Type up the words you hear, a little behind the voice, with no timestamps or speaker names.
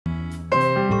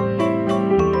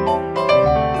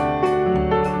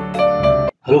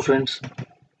Hello friends,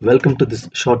 welcome to this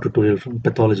short tutorial from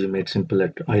Pathology Made Simple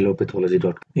at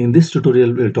ilovepathology.com. In this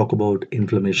tutorial, we'll talk about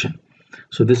inflammation.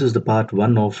 So this is the part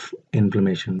 1 of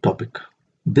inflammation topic.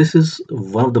 This is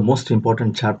one of the most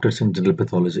important chapters in general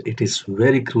pathology. It is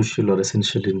very crucial or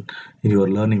essential in your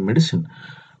learning medicine.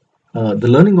 The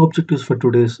learning objectives for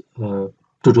today's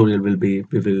tutorial will be,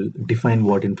 we will define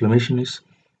what inflammation is.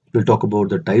 We'll talk about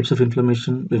the types of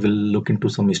inflammation. We will look into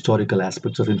some historical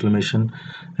aspects of inflammation,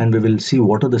 and we will see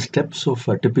what are the steps of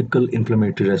a typical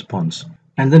inflammatory response.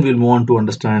 And then we'll move on to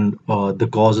understand the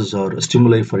causes or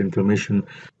stimuli for inflammation.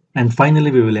 And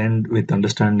finally, we will end with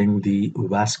understanding the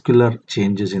vascular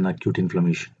changes in acute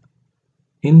inflammation.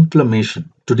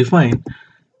 Inflammation. To define,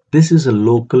 this is a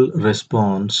local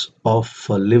response of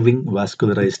a living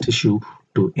vascularized tissue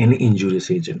to any injurious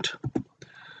agent.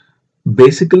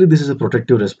 Basically, this is a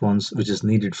protective response which is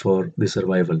needed for the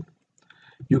survival.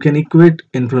 You can equate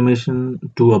inflammation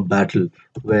to a battle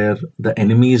where the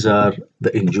enemies are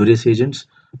the injurious agents,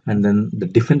 and then the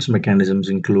defense mechanisms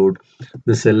include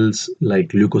the cells like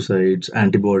leukocytes,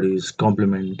 antibodies,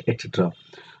 complement, etc.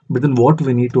 But then what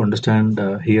we need to understand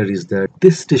here is that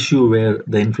this tissue where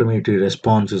the inflammatory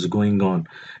response is going on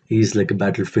is like a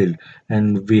battlefield,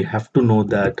 and we have to know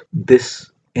that this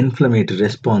inflammatory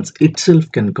response itself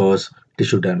can cause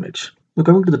tissue damage. Now,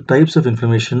 coming to the types of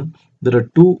inflammation, there are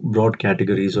two broad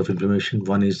categories of inflammation.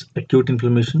 One is acute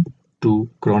inflammation, two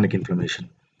chronic inflammation.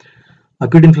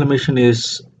 Acute inflammation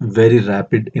is very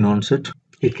rapid in onset.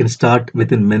 It can start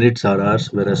within minutes or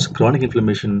hours, whereas chronic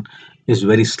inflammation is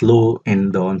very slow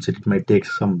in the onset. It might take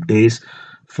some days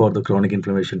for the chronic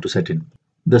inflammation to set in.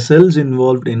 The cells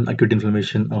involved in acute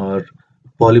inflammation are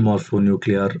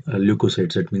polymorphonuclear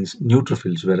leukocytes, that means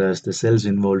neutrophils, whereas the cells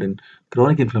involved in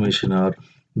chronic inflammation are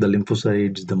the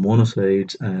lymphocytes, the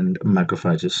monocytes, and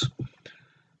macrophages.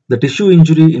 The tissue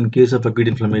injury in case of acute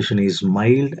inflammation is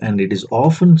mild and it is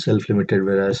often self-limited,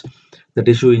 whereas the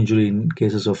tissue injury in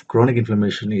cases of chronic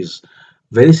inflammation is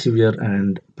very severe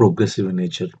and progressive in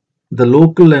nature. The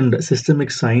local and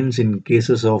systemic signs in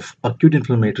cases of acute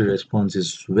inflammatory response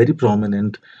is very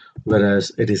prominent,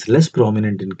 whereas it is less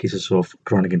prominent in cases of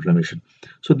chronic inflammation.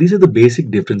 So these are the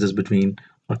basic differences between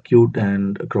acute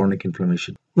and chronic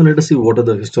inflammation. Now let us see what are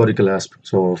the historical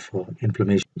aspects of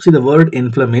inflammation. See, the word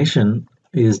inflammation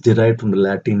is derived from the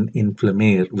Latin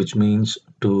inflammare, which means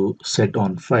to set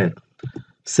on fire.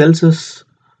 Celsus,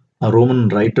 a Roman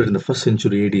writer in the 1st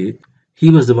century AD, he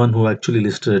was the one who actually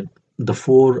listed the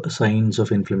 4 signs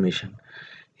of inflammation.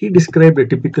 He described a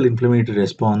typical inflammatory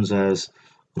response as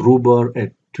rubor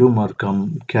et tumor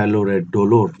cum calore et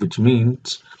dolore, which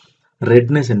means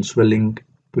redness and swelling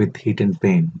with heat and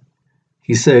pain.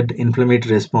 He said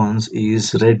inflammatory response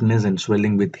is redness and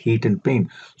swelling with heat and pain.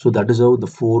 So that is how the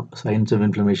 4 signs of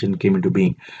inflammation came into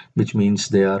being, which means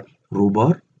they are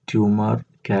rubor, tumor,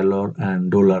 calore,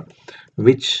 and dolore,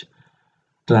 which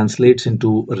translates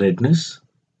into redness,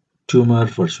 tumor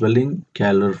for swelling,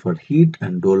 calore for heat,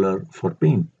 and dolore for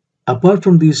pain. Apart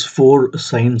from these 4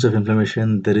 signs of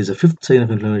inflammation, there is a 5th sign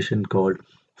of inflammation called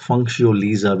Functio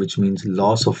leasa, which means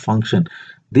loss of function.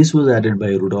 This was added by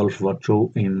Rudolf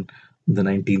Virchow in the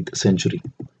 19th century.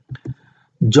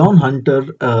 John Hunter,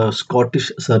 a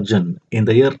Scottish surgeon, in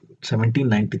the year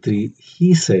 1793,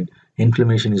 he said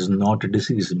inflammation is not a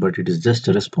disease, but it is just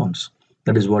a response.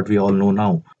 That is what we all know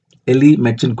now. Elie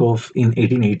Metchinkoff in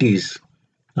 1880s.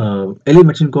 Elie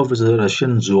Metchinkoff is a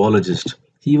Russian zoologist.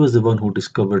 He was the one who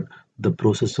discovered the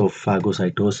process of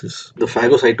phagocytosis. The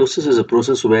phagocytosis is a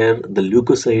process where the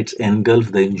leukocytes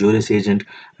engulf the injurious agent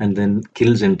and then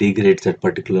kills and degrades that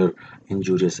particular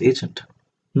injurious agent.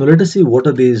 Now let us see what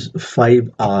are these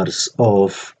 5 R's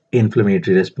of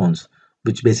inflammatory response,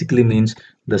 which basically means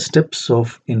the steps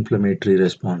of inflammatory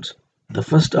response. The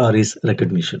first R is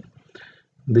recognition.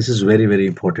 This is very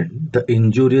important. The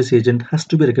injurious agent has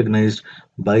to be recognized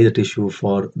by the tissue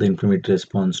for the inflammatory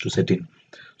response to set in.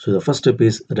 So the first step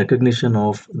is recognition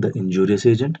of the injurious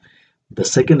agent. The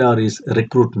second R is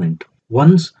recruitment.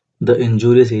 Once the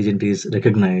injurious agent is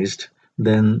recognized,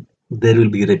 then there will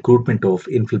be recruitment of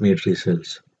inflammatory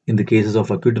cells. In the cases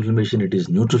of acute inflammation, it is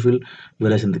neutrophil,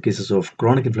 whereas in the cases of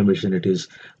chronic inflammation, it is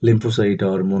lymphocyte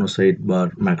or monocyte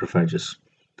or macrophages.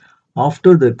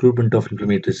 After the recruitment of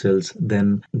inflammatory cells,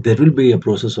 then there will be a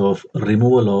process of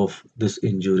removal of this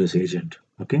injurious agent.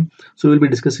 Okay, so we'll be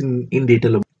discussing in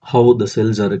detail how the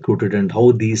cells are recruited and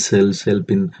how these cells help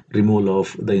in removal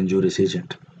of the injurious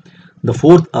agent. The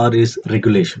 4th R is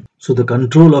regulation. So the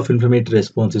control of inflammatory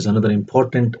response is another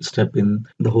important step in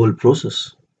the whole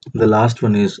process. The last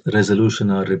one is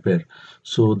resolution or repair.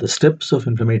 So the steps of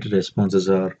inflammatory responses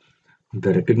are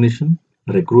the recognition,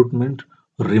 recruitment,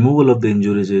 removal of the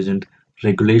injurious agent,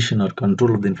 regulation or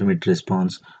control of the inflammatory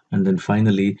response, and then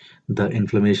finally the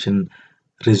inflammation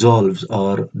resolves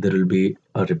or there will be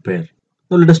a repair.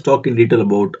 Now let us talk in detail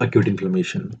about acute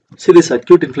inflammation. See, this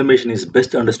acute inflammation is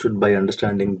best understood by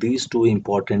understanding these two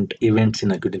important events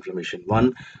in acute inflammation.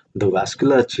 One, the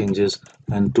vascular changes,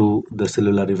 and two, the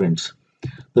cellular events.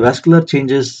 The vascular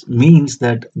changes means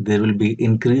that there will be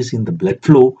increase in the blood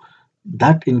flow.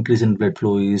 That increase in blood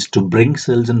flow is to bring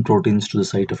cells and proteins to the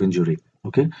site of injury.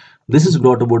 Okay, this is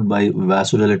brought about by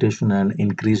vasodilatation and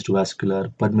increased vascular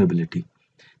permeability.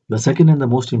 The second and the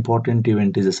most important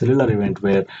event is a cellular event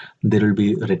where there will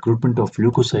be recruitment of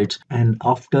leukocytes, and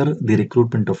after the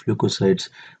recruitment of leukocytes,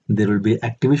 there will be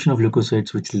activation of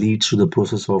leukocytes, which leads to the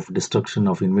process of destruction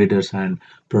of invaders and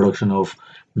production of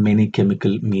many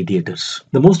chemical mediators.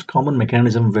 The most common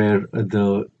mechanism where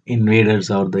the invaders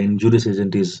or the injurious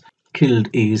agent is killed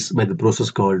is by the process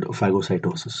called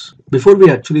phagocytosis. Before we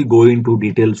actually go into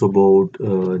details about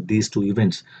these two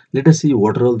events, let us see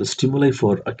what are all the stimuli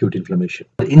for acute inflammation.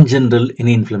 In general,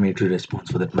 any inflammatory response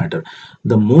for that matter,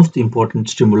 the most important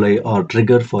stimuli or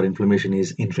trigger for inflammation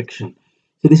is infection.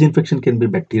 So this infection can be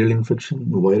bacterial infection,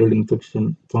 viral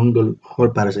infection, fungal or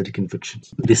parasitic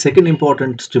infections. The second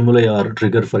important stimuli or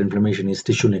trigger for inflammation is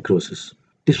tissue necrosis.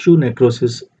 Tissue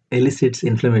necrosis elicits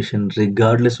inflammation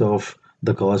regardless of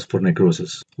the cause for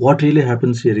necrosis. What really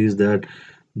happens here is that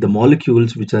the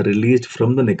molecules which are released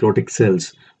from the necrotic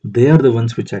cells, they are the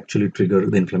ones which actually trigger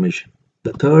the inflammation.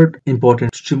 The third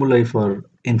important stimuli for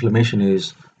inflammation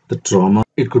is the trauma.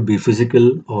 It could be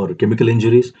physical or chemical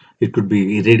injuries. It could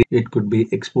be it could be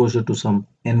exposure to some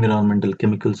environmental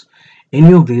chemicals.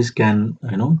 Any of these can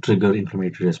trigger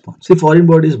inflammatory response. See, foreign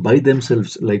bodies by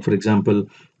themselves, like for example,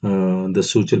 the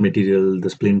suture material, the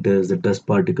splinters, the dust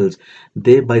particles,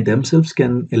 they by themselves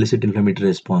can elicit inflammatory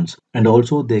response, and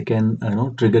also they can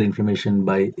trigger inflammation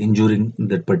by injuring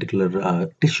that particular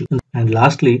tissue. And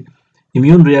lastly,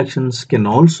 immune reactions can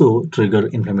also trigger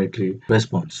inflammatory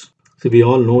response. So we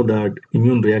all know that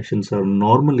immune reactions are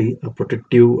normally a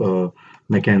protective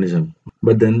mechanism,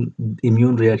 but then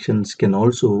immune reactions can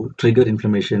also trigger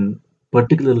inflammation,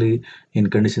 particularly in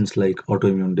conditions like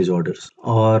autoimmune disorders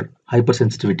or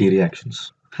hypersensitivity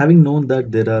reactions. Having known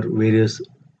that there are various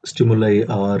stimuli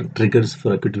or triggers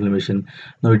for acute inflammation,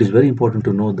 now it is very important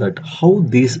to know that how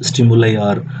these stimuli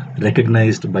are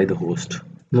recognized by the host.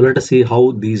 Now let us see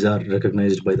how these are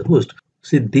recognized by the host.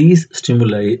 See, these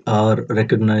stimuli are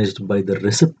recognized by the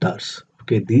receptors.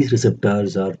 Okay, these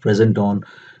receptors are present on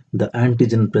the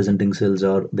antigen presenting cells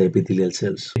or the epithelial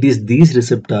cells. It is these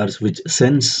receptors which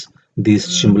sense these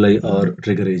stimuli or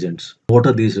trigger agents. What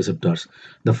are these receptors?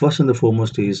 The first and the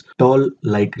foremost is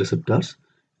toll-like receptors.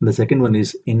 The second one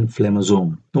is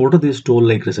inflammasome. Now, what are these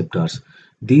toll-like receptors?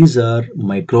 These are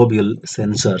microbial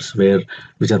sensors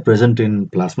which are present in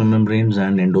plasma membranes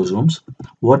and endosomes.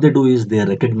 What they do is they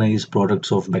recognize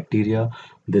products of bacteria,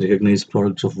 they recognize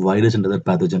products of virus and other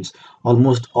pathogens.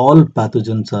 Almost all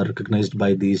pathogens are recognized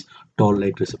by these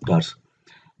toll-like receptors.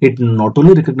 It not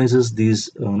only recognizes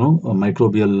these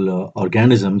microbial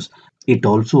organisms, it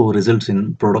also results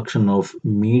in production of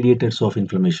mediators of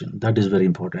inflammation. That is very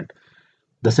important.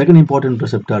 The second important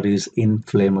receptor is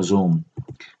inflammasome.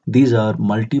 These are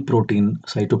multi-protein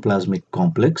cytoplasmic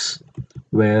complex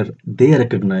where they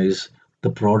recognize the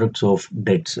products of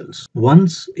dead cells.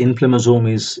 Once inflammasome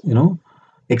is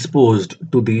exposed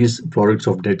to these products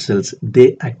of dead cells,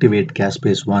 they activate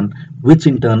caspase 1, which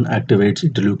in turn activates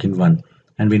interleukin 1.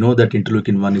 And we know that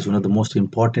interleukin 1 is one of the most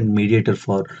important mediator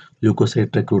for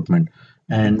leukocyte recruitment.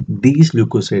 And these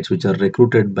leukocytes, which are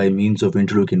recruited by means of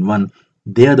interleukin 1,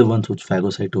 they are the ones which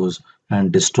phagocytose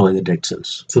and destroy the dead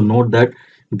cells. So note that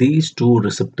these two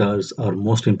receptors are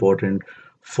most important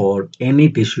for any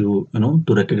tissue,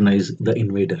 to recognize the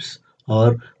invaders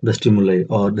or the stimuli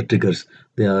or the triggers.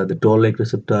 They are the toll-like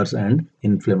receptors and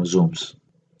inflammasomes.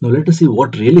 Now let us see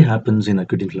what really happens in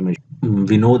acute inflammation.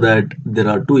 We know that there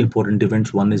are two important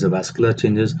events. One is the vascular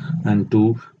changes and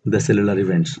two, the cellular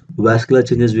events. Vascular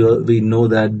changes, we know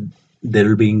that there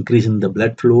will be increase in the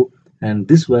blood flow, and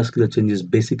this vascular change is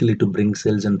basically to bring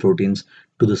cells and proteins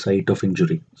to the site of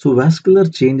injury. So vascular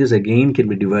changes again can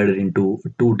be divided into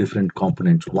two different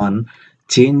components. One,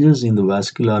 changes in the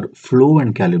vascular flow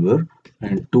and caliber,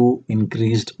 and two,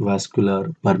 increased vascular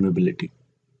permeability.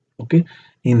 Okay,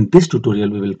 in this tutorial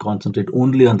we will concentrate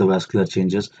only on the vascular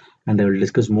changes, and I will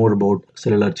discuss more about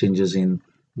cellular changes in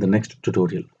the next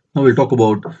tutorial. Now we'll talk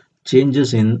about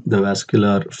changes in the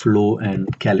vascular flow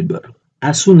and caliber.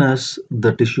 As soon as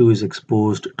the tissue is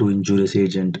exposed to injurious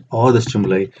agent or the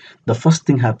stimuli, the first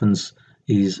thing happens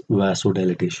is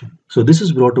vasodilatation. So this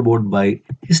is brought about by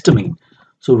histamine.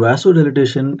 So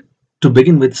vasodilatation To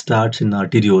begin with, starts in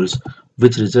arterioles,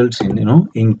 which results in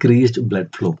increased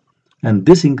blood flow, and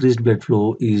this increased blood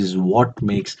flow is what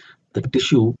makes the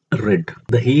tissue red.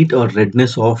 The heat or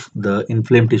redness of the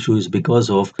inflamed tissue is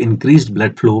because of increased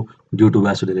blood flow due to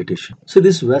vasodilatation. So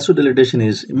this vasodilatation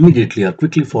is immediately or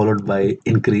quickly followed by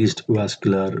increased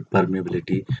vascular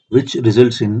permeability, which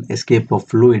results in escape of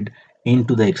fluid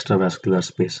into the extravascular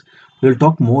space. We'll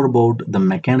talk more about the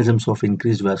mechanisms of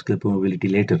increased vascular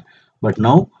permeability later, but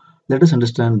now let us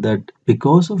understand that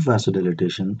because of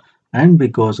vasodilatation and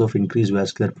because of increased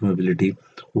vascular permeability,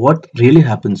 what really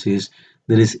happens is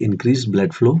there is increased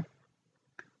blood flow,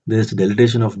 there is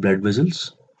dilatation of blood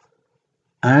vessels,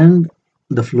 and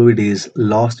the fluid is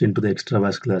lost into the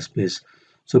extravascular space.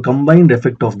 So combined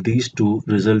effect of these two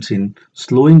results in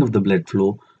slowing of the blood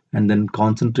flow and then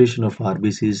concentration of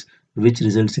RBCs, which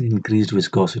results in increased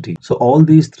viscosity. So all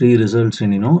these three results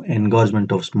in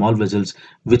engorgement of small vessels,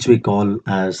 which we call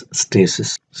as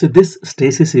stasis. So this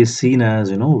stasis is seen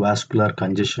as vascular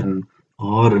congestion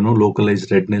or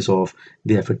localized redness of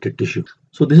the affected tissue.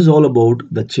 So this is all about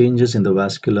the changes in the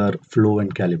vascular flow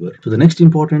and caliber. So the next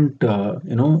important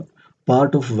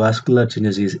part of vascular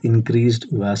changes is increased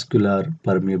vascular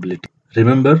permeability.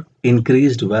 Remember,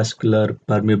 increased vascular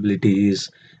permeability is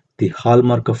the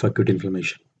hallmark of acute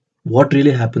inflammation. What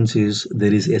really happens is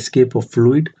there is escape of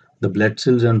fluid, the blood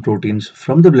cells and proteins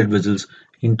from the blood vessels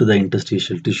into the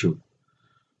interstitial tissue.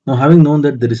 Now, having known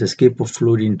that there is escape of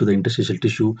fluid into the interstitial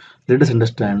tissue, let us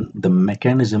understand the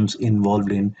mechanisms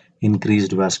involved in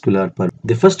increased vascular permeability.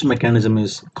 The first mechanism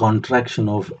is contraction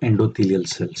of endothelial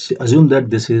cells. Assume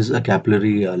that this is a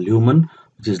capillary lumen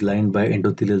which is lined by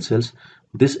endothelial cells.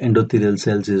 This endothelial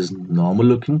cells is normal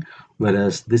looking,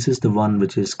 whereas this is the one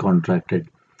which is contracted.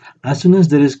 As soon as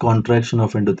there is contraction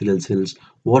of endothelial cells,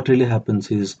 what really happens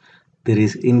is there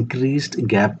is increased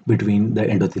gap between the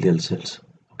endothelial cells.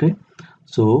 Okay,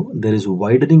 so there is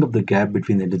widening of the gap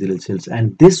between the endothelial cells,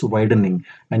 and this widening,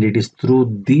 and it is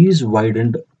through these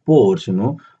widened pores,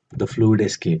 the fluid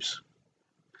escapes.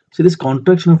 So this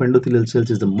contraction of endothelial cells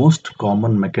is the most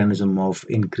common mechanism of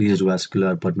increased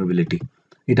vascular permeability.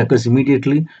 It occurs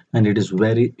immediately and it is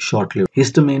very short-lived.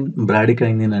 Histamine,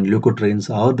 bradykinin, and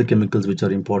leukotrienes are the chemicals which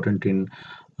are important in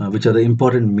which are the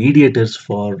important mediators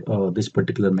for this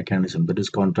particular mechanism, that is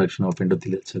contraction of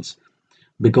endothelial cells.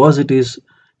 Because it is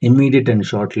immediate and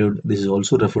short-lived, this is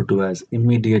also referred to as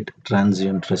immediate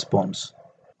transient response.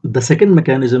 The second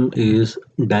mechanism is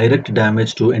direct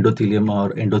damage to endothelium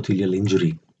or endothelial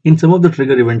injury. In some of the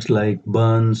trigger events like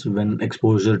burns, when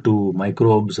exposure to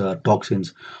microbes or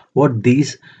toxins, what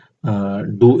these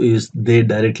do is they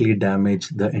directly damage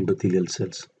the endothelial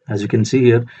cells. As you can see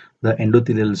here, the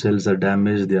endothelial cells are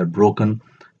damaged, they are broken,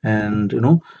 and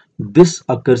this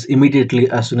occurs immediately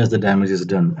as soon as the damage is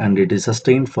done, and it is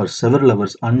sustained for several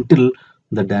hours until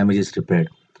the damage is repaired.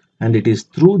 And it is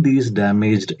through these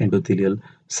damaged endothelial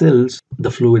cells the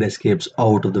fluid escapes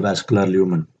out of the vascular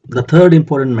lumen. The third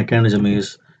important mechanism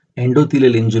is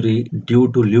endothelial injury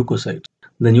due to leukocytes.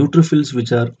 The neutrophils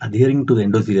which are adhering to the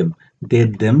endothelium, they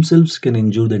themselves can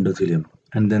injure the endothelium,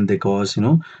 and then they cause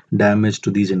damage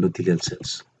to these endothelial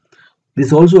cells.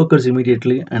 This also occurs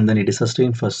immediately and then it is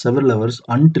sustained for several hours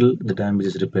until the damage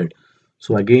is repaired.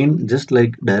 So again, just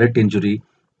like direct injury,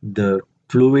 the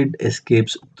fluid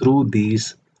escapes through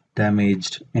these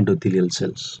damaged endothelial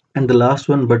cells. And the last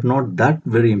one, but not that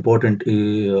very important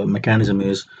mechanism,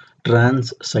 is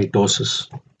transcytosis.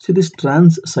 See, this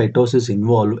transcytosis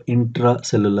involve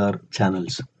intracellular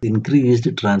channels, increased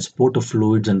transport of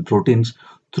fluids and proteins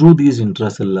through these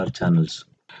intracellular channels.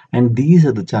 And these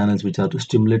are the channels which are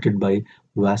stimulated by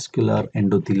vascular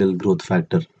endothelial growth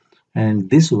factor. And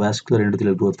this vascular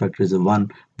endothelial growth factor is the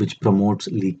one which promotes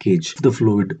leakage of the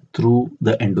fluid through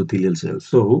the endothelial cells.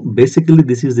 So basically,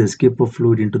 this is the escape of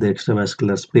fluid into the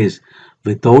extravascular space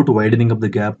without widening of the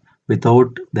gap,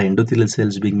 without the endothelial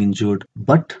cells being injured,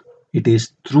 but it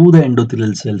is through the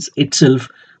endothelial cells itself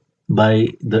by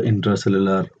the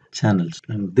intracellular channels,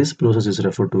 and this process is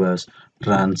referred to as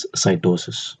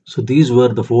transcytosis. So these were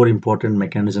the four important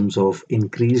mechanisms of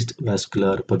increased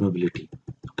vascular permeability.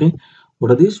 Okay,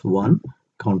 what are these? One,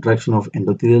 contraction of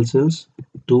endothelial cells.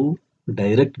 Two,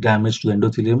 direct damage to the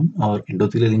endothelium or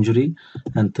endothelial injury.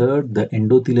 And third, the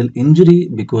endothelial injury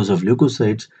because of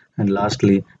leukocytes. And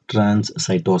lastly,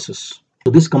 transcytosis.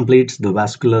 So this completes the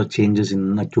vascular changes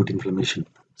in acute inflammation.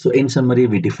 So in summary,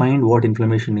 we defined what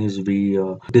inflammation is. We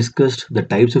discussed the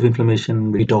types of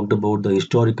inflammation. We talked about the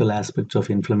historical aspects of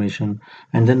inflammation,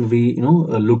 and then we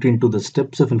looked into the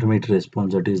steps of inflammatory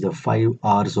response. That is the 5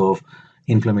 R's of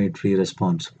inflammatory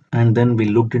response. And then we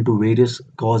looked into various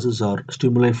causes or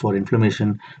stimuli for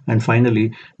inflammation. And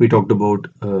finally, we talked about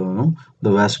the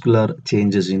vascular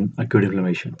changes in acute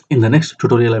inflammation. In the next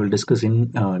tutorial, I will discuss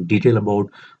in detail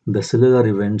about the cellular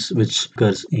events which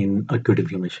occurs in acute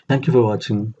inflammation. Thank you for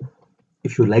watching.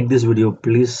 If you like this video,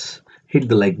 please hit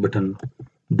the like button,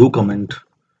 do comment.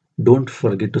 Don't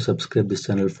forget to subscribe this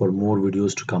channel for more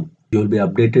videos to come. You will be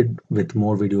updated with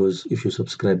more videos if you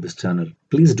subscribe this channel.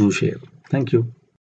 Please do share. Thank you.